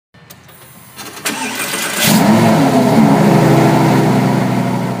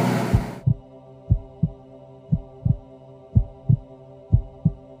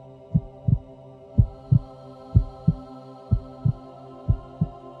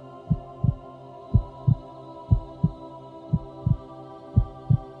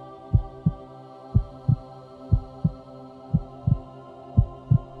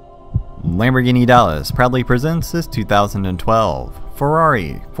Lamborghini Dallas proudly presents this 2012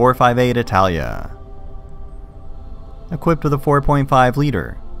 Ferrari 458 Italia. Equipped with a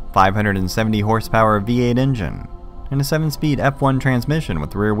 4.5-liter, 570 horsepower V8 engine and a 7-speed F1 transmission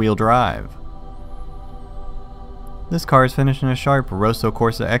with rear-wheel drive. This car is finished in a sharp Rosso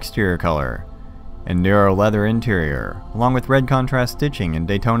Corsa exterior color and Nero leather interior, along with red contrast stitching and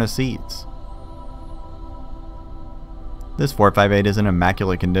Daytona seats. This 458 is in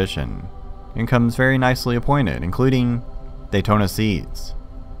immaculate condition and comes very nicely appointed, including Daytona seats,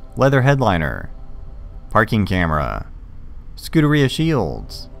 leather headliner, parking camera, Scuderia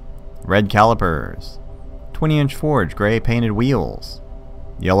shields, red calipers, 20-inch forged gray painted wheels,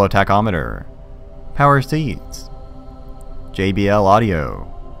 yellow tachometer, power seats, JBL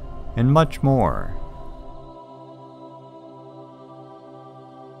audio, and much more.